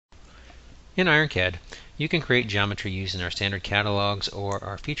In IronCAD, you can create geometry using our standard catalogs or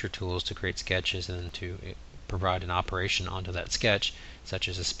our feature tools to create sketches and to provide an operation onto that sketch, such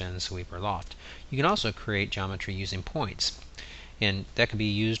as a spin, sweep, or loft. You can also create geometry using points, and that can be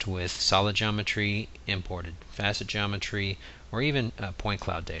used with solid geometry, imported facet geometry, or even point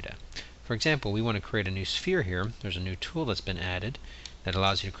cloud data. For example, we want to create a new sphere here. There's a new tool that's been added that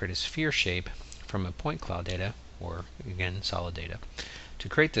allows you to create a sphere shape from a point cloud data, or again, solid data. To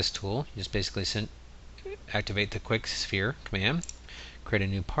create this tool, you just basically activate the quick sphere command, create a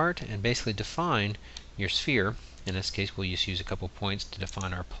new part, and basically define your sphere. In this case, we'll just use a couple points to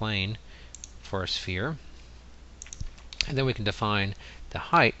define our plane for a sphere. And then we can define the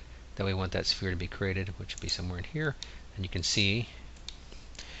height that we want that sphere to be created, which would be somewhere in here. And you can see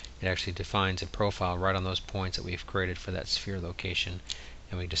it actually defines a profile right on those points that we've created for that sphere location.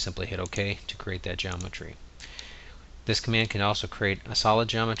 And we just simply hit OK to create that geometry. This command can also create a solid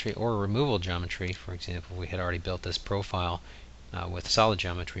geometry or a removal geometry. For example, we had already built this profile with solid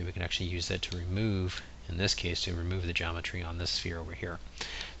geometry. We can actually use that to remove, in this case, to remove the geometry on this sphere over here.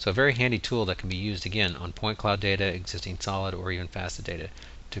 So a very handy tool that can be used again on point cloud data, existing solid, or even facet data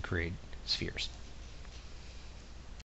to create spheres.